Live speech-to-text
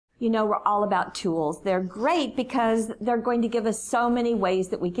you know, we're all about tools. They're great because they're going to give us so many ways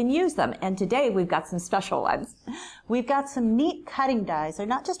that we can use them. And today we've got some special ones. We've got some neat cutting dies. They're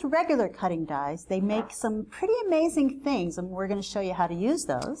not just regular cutting dies. They make some pretty amazing things, and we're going to show you how to use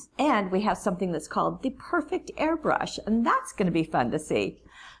those. And we have something that's called the perfect airbrush, and that's going to be fun to see.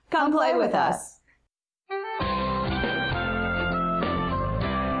 Come play with us.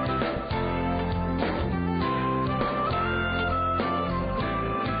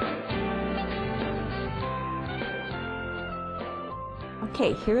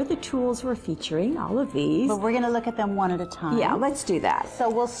 Okay, here are the tools we're featuring, all of these. But we're going to look at them one at a time. Yeah, let's do that. So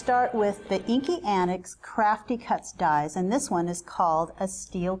we'll start with the Inky Annex Crafty Cuts dies, and this one is called a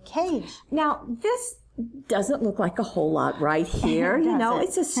steel cage. Now, this doesn't look like a whole lot right here. You know,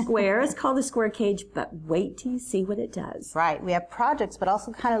 it's a square. It's called a square cage, but wait till you see what it does. Right. We have projects, but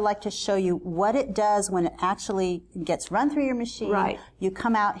also kind of like to show you what it does when it actually gets run through your machine. Right. You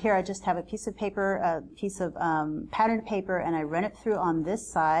come out here. I just have a piece of paper, a piece of patterned paper, and I run it through on this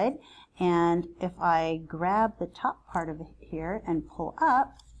side. And if I grab the top part of it here and pull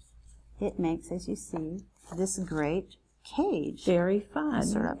up, it makes, as you see, this great cage. Very fun.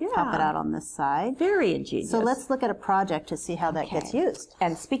 Sort of pop it out on this side. Very ingenious. So let's look at a project to see how that gets used.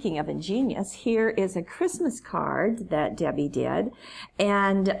 And speaking of ingenious, here is a Christmas card that Debbie did.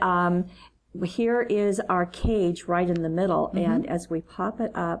 And here is our cage right in the middle. And as we pop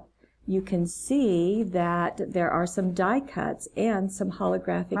it up, you can see that there are some die cuts and some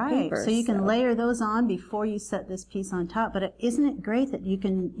holographic paper. So you can layer those on before you set this piece on top. But isn't it great that you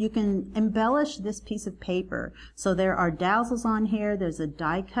can embellish this piece of paper? So there are dazzles on here. There's a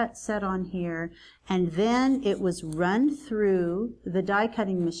die cut set on here. And then it was run through the die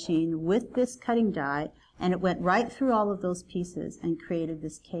cutting machine with this cutting die. And it went right through all of those pieces and created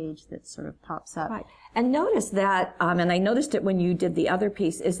this cage that sort of pops up. Right. And notice that, and I noticed it when you did the other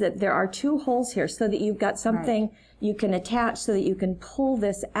piece, is that there are two holes here so that you've got something you can attach so that you can pull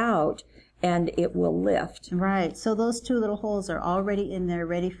this out and it will lift. Right. So those two little holes are already in there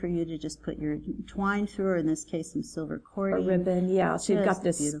ready for you to just put your twine through, or in this case, some silver cording. A ribbon, yeah. So you've got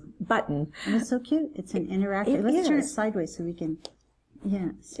this button. And it's so cute. It's an interactive. Let's turn it sideways so we can... Yeah,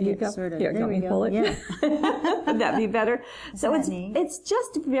 so you go. Sort of. Here, there we go. Pull it. Yeah. Would that be better? So it's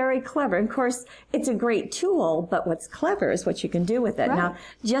just very clever. And of course, it's a great tool, but what's clever is what you can do with it. Right. Now,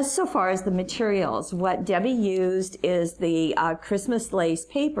 just so far as the materials, what Debbie used is the Christmas lace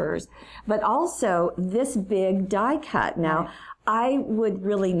papers, but also this big die cut. Now, I would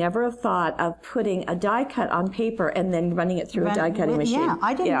really never have thought of putting a die cut on paper and then running it through a die cutting machine. Yeah,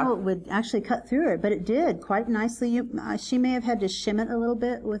 I didn't know it would actually cut through it, but it did quite nicely. She may have had to shim it a little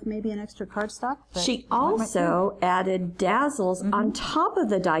bit with maybe an extra cardstock. She also added dazzles on top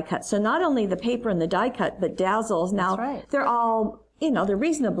of the die cut. So not only the paper and the die cut, but dazzles. Now, they're all... You know, they're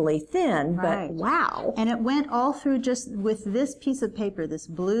reasonably thin, but wow. And it went all through just with this piece of paper, this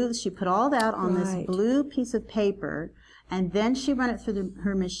blue. She put all that on this blue piece of paper, and then she ran it through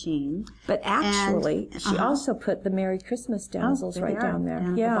her machine. But actually, she also put the Merry Christmas dazzles right down there.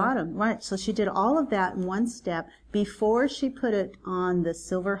 Down at the bottom. Right. So she did all of that in one step before she put it on the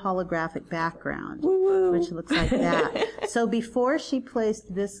silver holographic background, which looks like that. So before she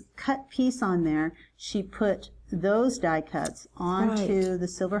placed this cut piece on there, she put those die cuts onto the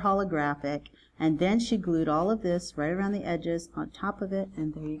silver holographic, and then she glued all of this right around the edges on top of it,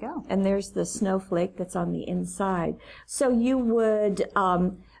 and there you go. And there's the snowflake that's on the inside. So you would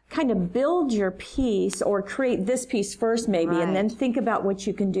kind of build your piece or create this piece first maybe, and then think about what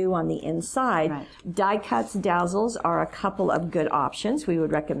you can do on the inside. Die cuts, dazzles are a couple of good options we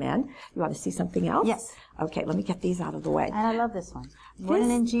would recommend. You want to see something else? Yes. Okay, let me get these out of the way. And I love this one. What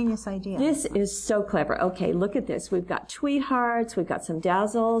an ingenious idea. This is so clever. Okay, look at this. We've got tweed hearts, we've got some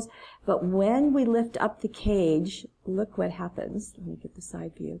dazzles, but when we lift up the cage, look what happens. Let me get the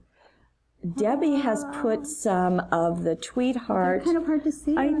side view. Debbie has put some of the tweed heart. They're kind of hard to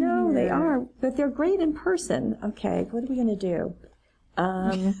see. I know, they are, but they're great in person. Okay, what are we going to do?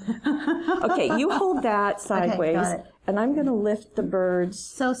 Okay, you hold that sideways, and I'm going to lift the birds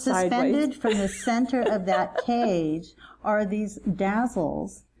So suspended from the center of that cage are these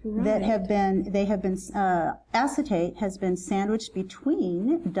dazzles that have been, acetate has been sandwiched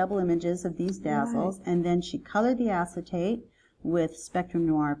between double images of these dazzles, and then she colored the acetate with Spectrum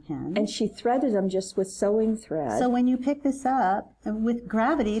Noir pen. And she threaded them just with sewing thread. So when you pick this up, with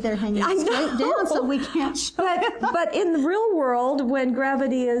gravity, they're hanging straight down, so we can't show it. But in the real world, when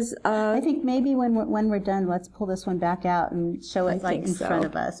gravity is... I think maybe when we're done, let's pull this one back out and show it like in front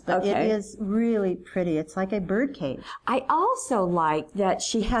of us. But it is really pretty. It's like a bird cage. I also like that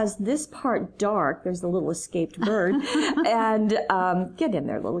she has this part dark. There's a little escaped bird. And get in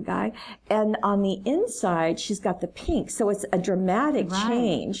there, little guy. And on the inside, she's got the pink. So it's a dramatic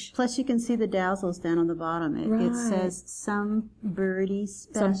change. Plus, you can see the dazzles down on the bottom. It says some birdie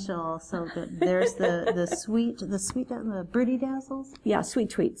special. So there's the birdie dazzles. Yeah, sweet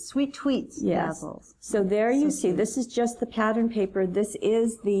tweets. Sweet tweets dazzles. So there you see. This is just the pattern paper. This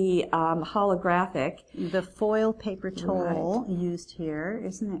is the holographic. The foil paper toll used here.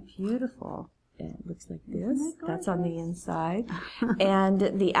 Isn't it beautiful? It looks like this. That's on the inside.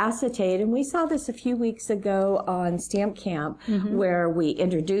 And the acetate, and we saw this a few weeks ago on Stamp Camp, where we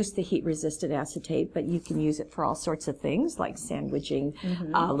introduced the heat-resistant acetate, but you can use it for all sorts of things, like sandwiching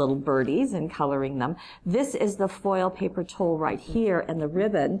little birdies and coloring them. This is the foil paper toll right here, and the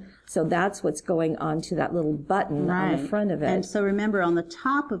ribbon, so that's what's going on to that little button on the front of it. And so remember, on the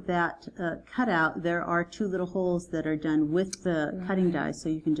top of that cutout, there are 2 little holes that are done with the cutting die, so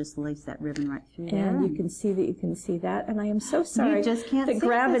you can just lace that ribbon right through there. And you can see that, and I am so sorry you just can't that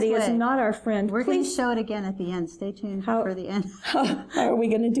gravity is not our friend. We're going to show it again at the end. Stay tuned for the end. How are we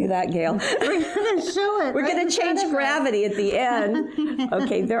going to do that, Gail? We're going to show it. We're going to change gravity at the end.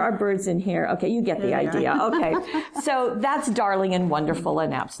 Okay, there are birds in here. Okay, you get the idea. Okay, so that's darling and wonderful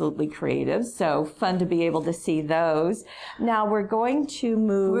and absolutely creative. So fun to be able to see those. Now we're going to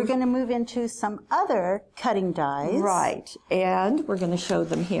move. We're going to move into some other cutting dies. Right, and we're going to show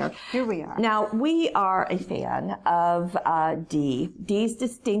them here. Here we are. Now, we are a fan of Dee. Dee's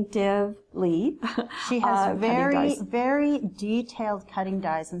distinctively. She has very detailed cutting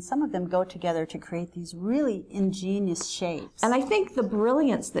dies, and some of them go together to create these really ingenious shapes. And I think the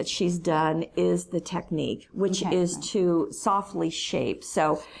brilliance that she's done is the technique, which is to softly shape.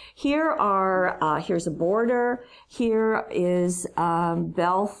 So here here's a border. Here is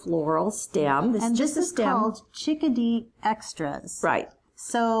Bell floral stem. This is called Chickadee Extras. Right.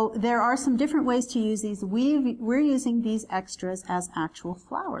 So there are some different ways to use these. We're using these extras as actual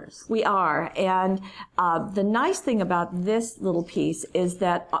flowers. We are. And the nice thing about this little piece is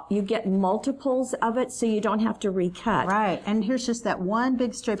that you get multiples of it, so you don't have to recut. Right. And here's just that one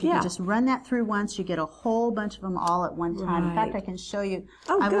big strip. You can just run that through once. You get a whole bunch of them all at one time. In fact, I can show you.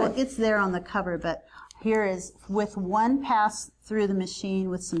 Good. It's there on the cover, but here is with one pass through the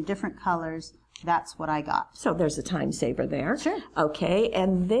machine with some different colors. That's what I got. So there's a time saver there. Sure. Okay,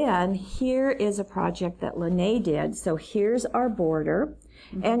 and then here is a project that Lene did. So here's our border.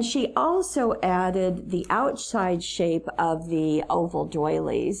 And she also added the outside shape of the oval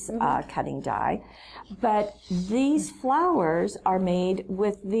doilies cutting die. But these flowers are made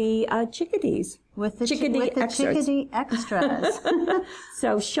with the chickadees. With the chickadee extras.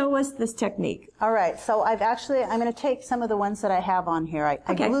 So show us this technique. All right. So I'm going to take some of the ones that I have on here.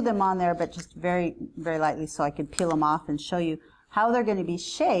 I glued them on there, but just very, very lightly so I could peel them off and show you how they're going to be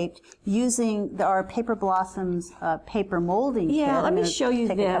shaped using our Paper Blossoms paper molding kit. Yeah, let me show you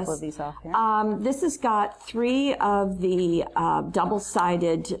this. Take a couple of these off here. This has got 3 of the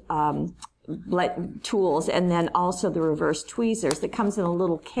double-sided tools, and then also the reverse tweezers that comes in a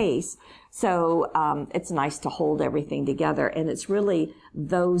little case. So it's nice to hold everything together, and it's really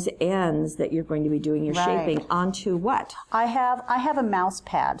those ends that you're going to be doing your shaping onto what? I have a mouse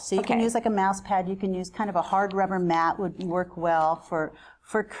pad, so you can use like a mouse pad. You can use kind of a hard rubber mat would work well for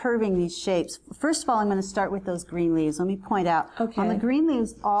curving these shapes. First of all, I'm going to start with those green leaves. Let me point out on the green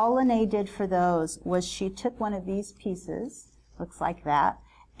leaves, all Lene did for those was she took one of these pieces, looks like that,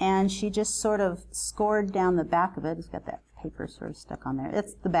 and she just sort of scored down the back of it. It's got that paper sort of stuck on there.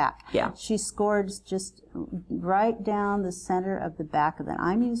 It's the back. Yeah. She scored just right down the center of the back of it.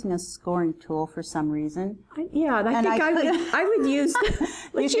 I'm using a scoring tool for some reason. Yeah, and I would use,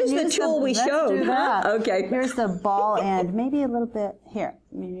 let's use the tool we showed. Okay. Here's the ball end, maybe a little bit, here,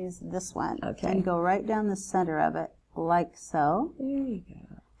 let me use this one. And go right down the center of it, like so. There you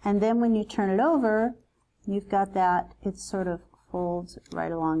go. And then when you turn it over, you've got that, it sort of folds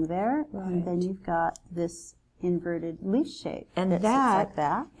right along there, and then you've got this inverted leaf shape. And that like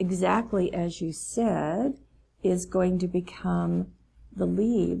that, exactly as you said, is going to become the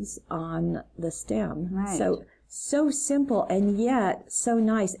leaves on the stem. Right. So simple and yet so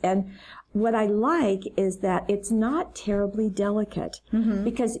nice. And what I like is that it's not terribly delicate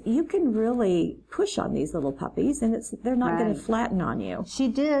because you can really push on these little puppies and they're not going to flatten on you. She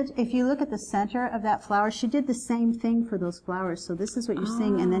did, if you look at the center of that flower, she did the same thing for those flowers. So this is what you're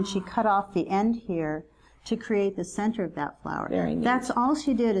seeing. And then she cut off the end here to create the center of that flower. Very neat. That's all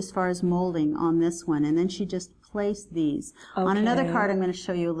she did as far as molding on this one. And then she just placed these. Okay. On another card, I'm going to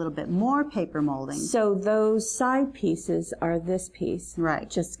show you a little bit more paper molding. So those side pieces are this piece. Right.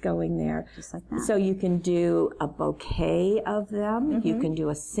 Just going there. Just like that. So you can do a bouquet of them. You can do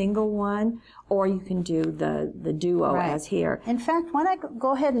a single one, or you can do the duo as here. In fact, why don't I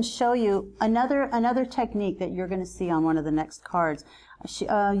go ahead and show you another technique that you're going to see on one of the next cards.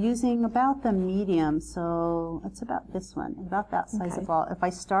 Using about the medium, so it's about this one, about that size of ball. If I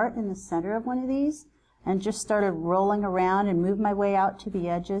start in the center of one of these and just started rolling around and move my way out to the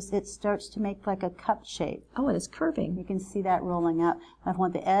edges, it starts to make like a cup shape. Oh, it is curving. You can see that rolling up. If I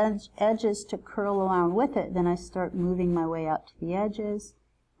want the edges to curl around with it, then I start moving my way out to the edges,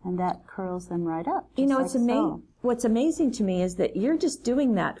 and that curls them right up. You know, it's amazing. What's amazing to me is that you're just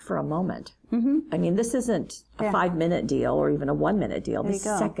doing that for a moment. I mean, this isn't a 5-minute deal or even a 1-minute deal. This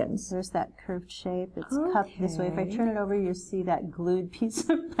is seconds. There's that curved shape. It's cupped this way. If I turn it over, you'll see that glued piece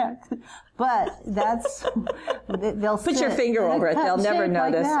of back. But that's, they'll put your finger over it. They'll never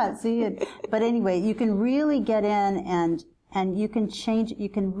notice. Like that. See it. But anyway, you can really get in and you can change it. You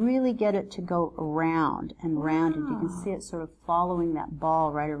can really get it to go around and rounded. You can see it sort of following that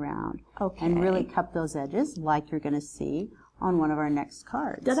ball right around. And really cup those edges like you're going to see on one of our next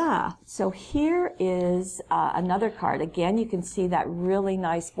cards. Ta-da! So here is another card. Again, you can see that really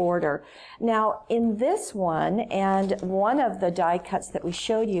nice border. Now, in this one, and one of the die cuts that we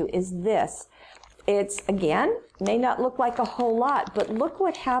showed you is this. It's, again, may not look like a whole lot, but look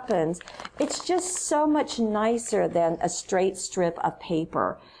what happens. It's just so much nicer than a straight strip of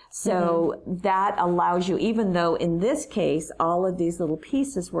paper. So that allows you, even though in this case, all of these little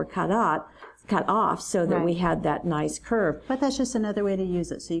pieces were cut off so that we had that nice curve. But that's just another way to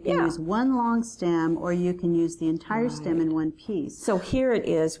use it. So you can use one long stem, or you can use the entire stem in one piece. So here it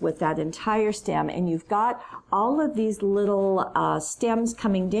is with that entire stem, and you've got all of these little stems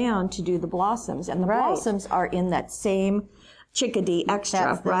coming down to do the blossoms, and the blossoms are in that same chickadee extra,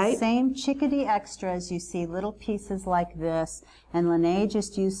 That's the same chickadee extras. You see little pieces like this, and Lene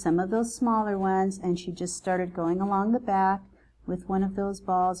just used some of those smaller ones, and she just started going along the back with one of those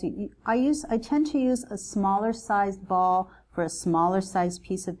balls. I tend to use a smaller sized ball for a smaller sized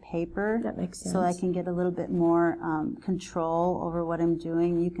piece of paper. That makes sense. So I can get a little bit more control over what I'm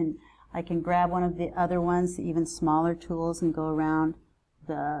doing. I can grab one of the other ones, even smaller tools, and go around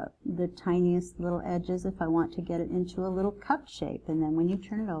the tiniest little edges if I want to get it into a little cup shape. And then when you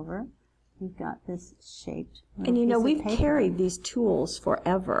turn it over, you've got this shaped little And you know, piece of we've paper. carried these tools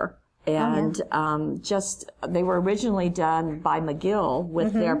forever. And they were originally done by McGill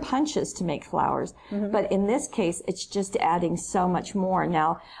with their punches to make flowers. But in this case, it's just adding so much more.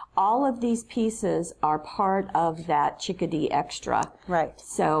 Now, all of these pieces are part of that chickadee extra. Right.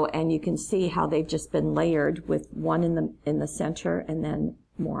 So, and you can see how they've just been layered with one in the center and then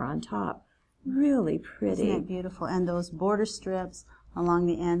more on top. Really pretty. Isn't it beautiful? And those border strips along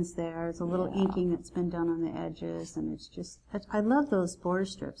the ends there. There's a little inking that's been done on the edges, and it's just, I love those border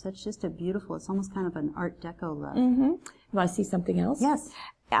strips. That's just a beautiful, it's almost kind of an Art Deco look. You want to see something else? Yes.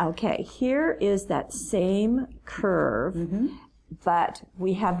 Okay, here is that same curve, but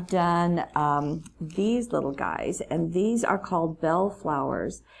we have done these little guys, and these are called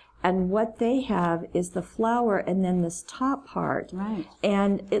bellflowers. And what they have is the flower and then this top part. Right.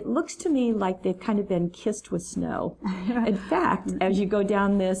 And it looks to me like they've kind of been kissed with snow. In fact, as you go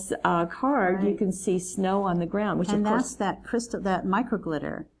down this card, you can see snow on the ground, which And of course... that's that crystal, that micro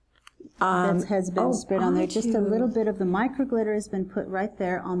glitter that has been spread on there. Just a little bit of the micro glitter has been put right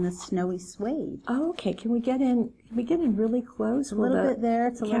there on the snowy suede. Oh, okay. Can we get in really close? A little bit there.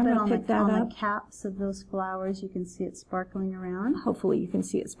 It's a little bit on the up? caps of those flowers. You can see it sparkling around. Hopefully you can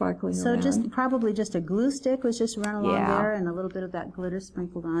see it sparkling So around. probably just a glue stick was just run along there, and a little bit of that glitter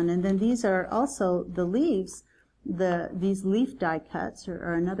sprinkled on. And then these are also the leaves. These leaf die cuts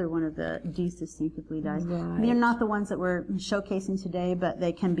are another one of the distinctively dies. They're not the ones that we're showcasing today, but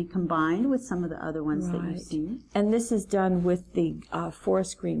they can be combined with some of the other ones that you've seen. And this is done with the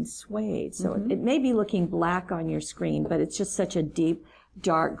forest green suede. So it may be looking black on your screen, but it's just such a deep,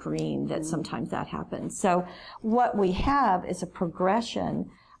 dark green that sometimes that happens. So what we have is a progression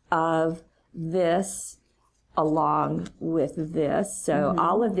of this along with this. So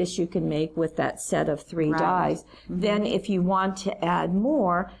all of this you can make with that set of 3 dies. Then if you want to add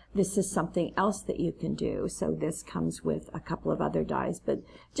more, this is something else that you can do. So this comes with a couple of other dies, but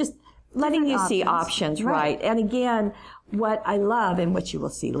just letting you see options, right? And again, what I love and what you will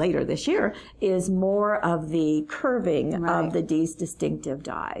see later this year is more of the curving of the D's distinctive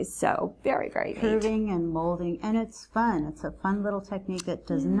dies. So very, very neat. Curving and molding, and it's fun. It's a fun little technique that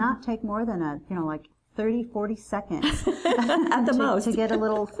does not take more than like 30, 40 seconds at the most to get a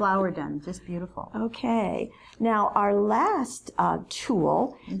little flower done. Just beautiful. Okay. Now our last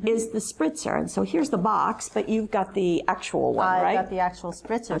tool is the spritzer. And so here's the box, but you've got the actual one, right? I've got the actual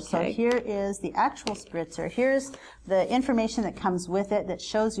spritzer. Okay. So here is the actual spritzer. Here's the information that comes with it that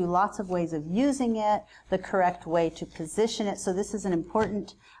shows you lots of ways of using it, the correct way to position it. So this is an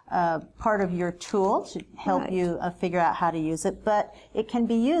important part of your tool to help you figure out how to use it, but it can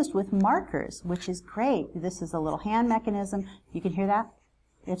be used with markers, which is great. This is a little hand mechanism. You can hear that?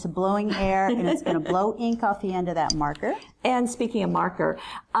 It's blowing air, and it's going to blow ink off the end of that marker. And speaking of marker,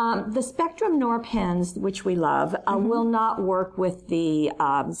 the Spectrum Noir pens, which we love, will not work with the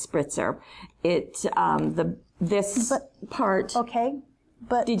spritzer. This part. Okay,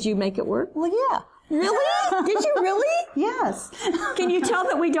 but did you make it work? Well, yeah. Really? Did you really? Yes. Can you tell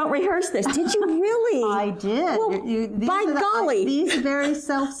that we don't rehearse this? Did you really? I did. Well, by golly. These very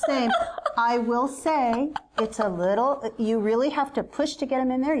self-same. I will say it's a little, you really have to push to get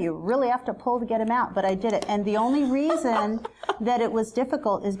them in there. You really have to pull to get them out, but I did it. And the only reason that it was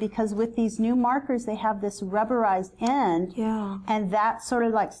difficult is because with these new markers, they have this rubberized end. Yeah. And that sort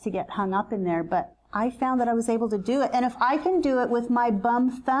of likes to get hung up in there. But I found that I was able to do it. And if I can do it with my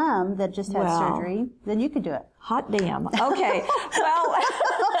bum thumb that just had surgery, then you could do it. Hot damn. Okay. Well,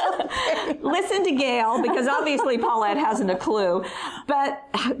 listen to Gail, because obviously Paulette hasn't a clue. But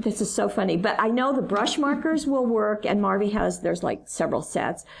this is so funny. But I know the brush markers will work, and Marvy there's like several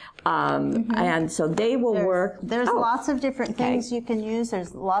sets. And so they will work. There's lots of different things you can use.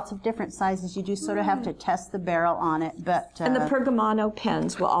 There's lots of different sizes. You do sort of have to test the barrel on it. But and the Pergamano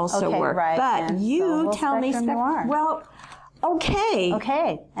pens will also work. Right. But and you tell me, well, okay.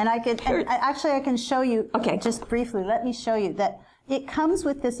 Okay. And I can show you just briefly. Let me show you that it comes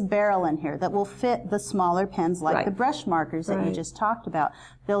with this barrel in here that will fit the smaller pens like the brush markers that you just talked about.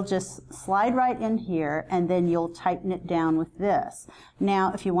 They'll just slide right in here, and then you'll tighten it down with this.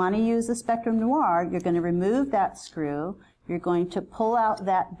 Now, if you want to use a Spectrum Noir, you're going to remove that screw. You're going to pull out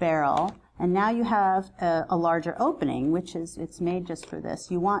that barrel, and now you have a larger opening, which is, it's made just for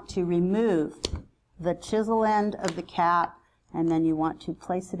this. You want to remove the chisel end of the cap, and then you want to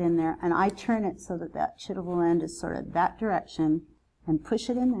place it in there. And I turn it so that that chisel end is sort of that direction, and push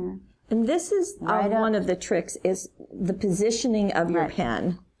it in there. And this is one of the tricks, is the positioning of your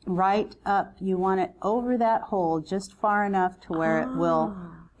pen. Right up. You want it over that hole just far enough to where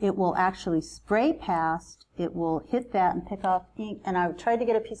it will actually spray past. It will hit that and pick off ink. And I tried to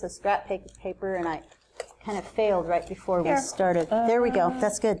get a piece of scrap paper, and I kind of failed right before we started. There we go.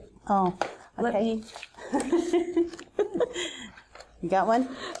 That's good. Oh, okay. You got one?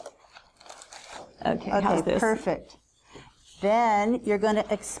 Okay, how's this? Perfect. Then you're going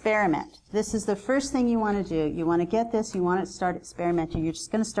to experiment. This is the first thing you want to do. You want to get this, you want to start experimenting. You're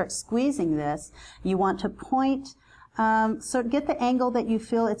just going to start squeezing this. You want to point, so get the angle that you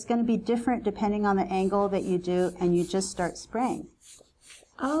feel. It's going to be different depending on the angle that you do, and you just start spraying.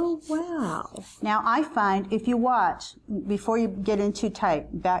 Oh, wow. Now, I find if you watch, before you get in too tight,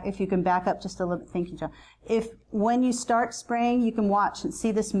 if you can back up just a little bit, thinking, John, when you start spraying, you can watch and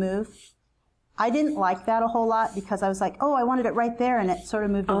see this move. I didn't like that a whole lot because I was like, oh, I wanted it right there, and it sort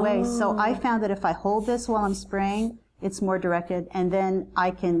of moved away. So I found that if I hold this while I'm spraying, it's more directed, and then I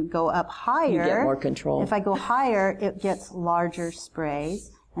can go up higher. You get more control. If I go higher, it gets larger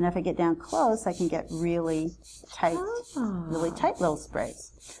sprays, and if I get down close, I can get really tight little sprays.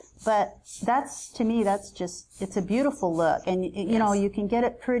 But to me, it's a beautiful look, and you know, you can get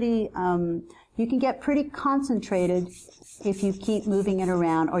it pretty, you can get pretty concentrated if you keep moving it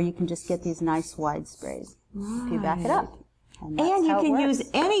around, or you can just get these nice wide sprays if you back it up. And you can use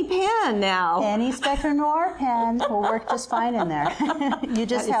any pen now. Any Spectrum Noir pen will work just fine in there. You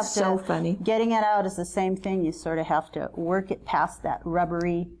just have to. So funny. Getting it out is the same thing. You sort of have to work it past that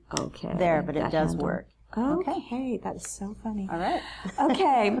rubbery there, but it does work. Okay, that is so funny. All right.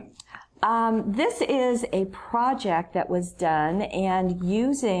 Okay. This is a project that was done and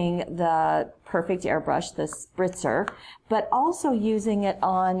using the Perfect airbrush, the spritzer, but also using it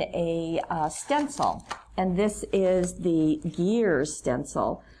on a stencil. And this is the gears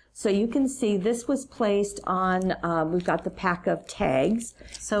stencil. So you can see this was placed on, we've got the pack of tags.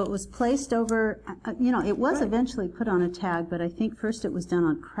 So it was placed over, it was eventually put on a tag, but I think first it was done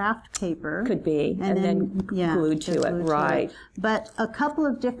on craft paper. Could be, and then glued to it, right. But a couple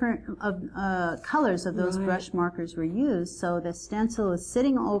of different colors of those brush markers were used, so the stencil is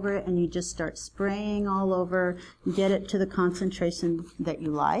sitting over it, and you just start spraying all over, get it to the concentration that you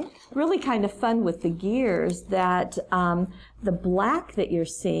like. Really kind of fun with the gears that the black that you're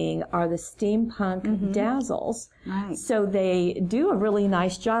seeing are the steampunk dazzles. Right. So they do a really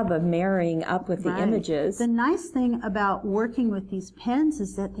nice job of marrying up with the images. The nice thing about working with these pens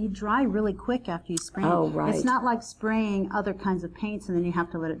is that they dry really quick after you spray them. Oh, right. It's not like spraying other kinds of paints and then you have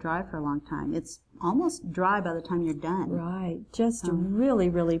to let it dry for a long time. It's almost dry by the time you're done. Right. Just really,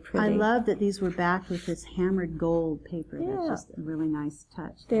 really pretty. I love that these were backed with this hammered gold paper. Yeah. That's just a really nice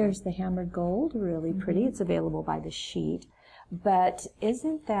touch. There's the hammered gold, really pretty. It's available by the sheet. But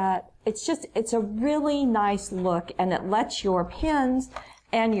isn't that, it's a really nice look, and it lets your pens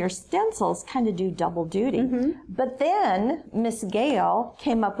and your stencils kind of do double duty. But then Miss Gail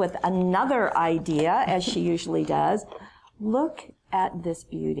came up with another idea, as she usually does. Look at this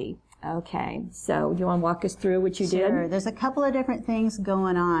beauty. Okay, so you want to walk us through what you did? Sure. There's a couple of different things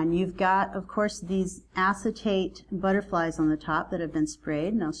going on. You've got, of course, these acetate butterflies on the top that have been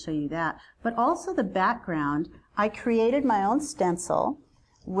sprayed, and I'll show you that. But also the background. I created my own stencil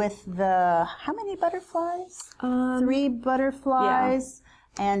with how many butterflies? 3 butterflies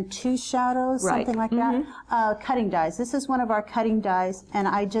and 2 shadows, something like that. Cutting dies. This is one of our cutting dies, and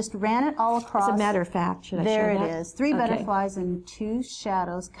I just ran it all across. As a matter of fact, should I show that? There it is. 3 butterflies and 2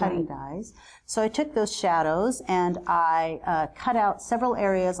 shadows, cutting dies. So I took those shadows and I cut out several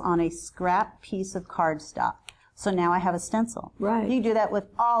areas on a scrap piece of cardstock. So now I have a stencil. Right. You do that with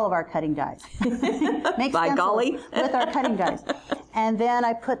all of our cutting dies. Make By golly. with our cutting dies. And then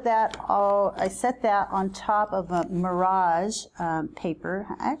I put that I set that on top of a Mirage paper.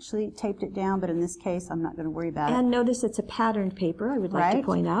 I actually taped it down, but in this case, I'm not going to worry about it. And notice it's a patterned paper, I would like to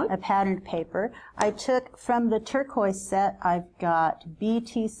point out. A patterned paper. I took from the turquoise set, I've got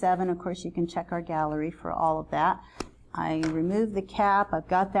BT7. Of course, you can check our gallery for all of that. I removed the cap. I've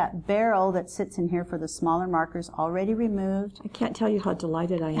got that barrel that sits in here for the smaller markers already removed. I can't tell you how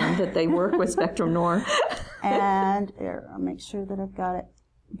delighted I am that they work with Spectrum Noir. And I'll make sure that I've got it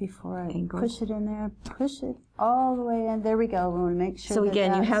before I push it in there. Push it all the way in. There we go. We want to make sure. So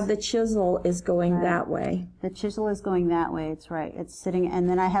again, you have the chisel is going that way. The chisel is going that way. It's right. It's sitting, and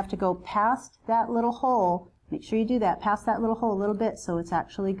then I have to go past that little hole. Make sure you do that. Past that little hole a little bit, so it's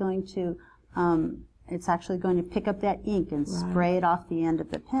actually going to. It's actually going to pick up that ink and spray it off the end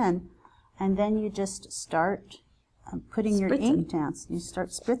of the pen. And then you just start putting your ink down. You start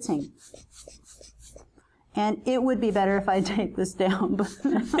spritzing. And it would be better if I take this down.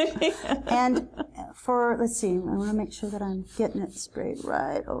 And let's see, I want to make sure that I'm getting it sprayed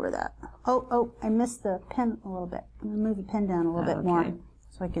right over that. Oh, I missed the pen a little bit. I'm going to move the pen down a little bit more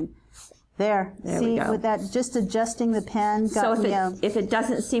so I can. There see, we go. With that, just adjusting the pen. So if it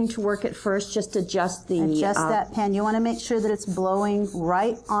doesn't seem to work at first, just adjust that pen. You want to make sure that it's blowing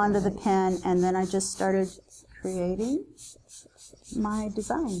right onto the pen, and then I just started creating my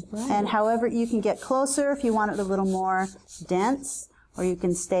design. And however, you can get closer if you want it a little more dense, or you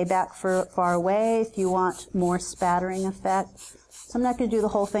can stay back far away if you want more spattering effect. So I'm not going to do the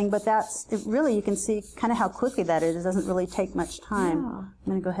whole thing, but really you can see kind of how quickly that is. It doesn't really take much time. Yeah. I'm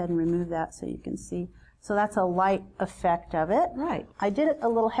going to go ahead and remove that so you can see. So that's a light effect of it. Right. I did it a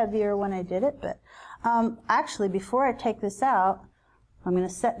little heavier when I did it, but actually before I take this out, I'm going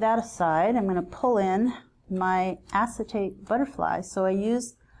to set that aside. I'm going to pull in my acetate butterflies. So I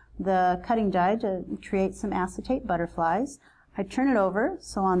use the cutting die to create some acetate butterflies. I turn it over,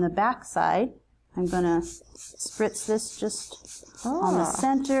 so on the back side, I'm going to spritz this just on the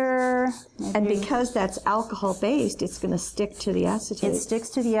center. And because that's alcohol-based, it's going to stick to the acetate. It sticks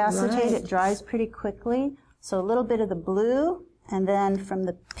to the acetate. It dries pretty quickly. So a little bit of the blue, and then from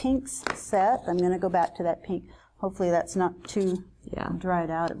the pinks set, I'm going to go back to that pink. Hopefully that's not too dried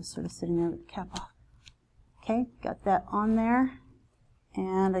out. It was sort of sitting there with the cap off. Okay, got that on there.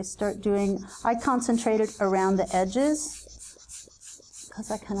 And I concentrated around the edges, because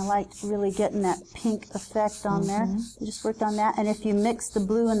I kind of liked really getting that pink effect on there. I just worked on that. And if you mix the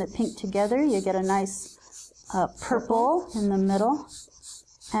blue and the pink together, you get a nice purple in the middle.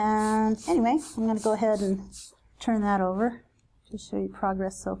 And anyway, I'm going to go ahead and turn that over to show you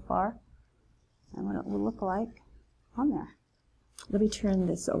progress so far and what it will look like on there. Let me turn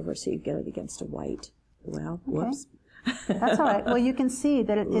this over so you get it against a white. Well, whoops. That's all right. Well, you can see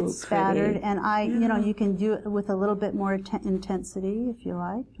that it's spattered, and you know, you can do it with a little bit more intensity if you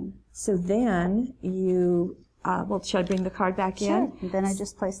like. So then you, well, should I bring the card back in? Sure. And then I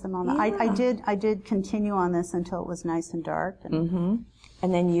just place them on. I did continue on this until it was nice and dark. And,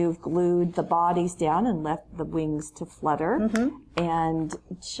 and then you've glued the bodies down and left the wings to flutter, and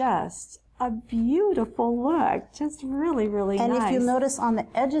just a beautiful look, just really, really nice. And if you notice on the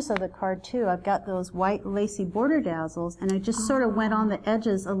edges of the card too, I've got those white lacy border dazzles, and I just sort of went on the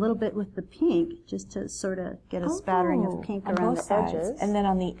edges a little bit with the pink, just to sort of get a spattering of pink around the edges. And then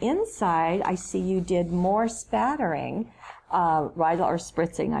on the inside, I see you did more spattering, or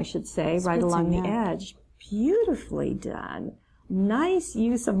spritzing, I should say, right along the edge. Beautifully done. Nice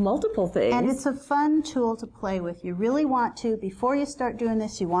use of multiple things. And it's a fun tool to play with. You really want to, before you start doing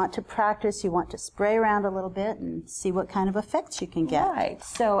this, you want to practice, you want to spray around a little bit and see what kind of effects you can get. Right.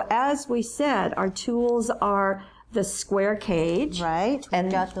 So as we said, our tools are the square cage. Right. We've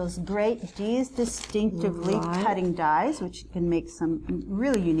got those great distinctively cutting dies, which can make some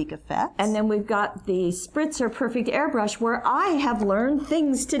really unique effects. And then we've got the Spritzer Perfect Airbrush, where I have learned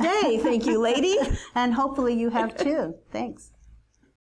things today. Thank you, lady. And hopefully you have too. Thanks.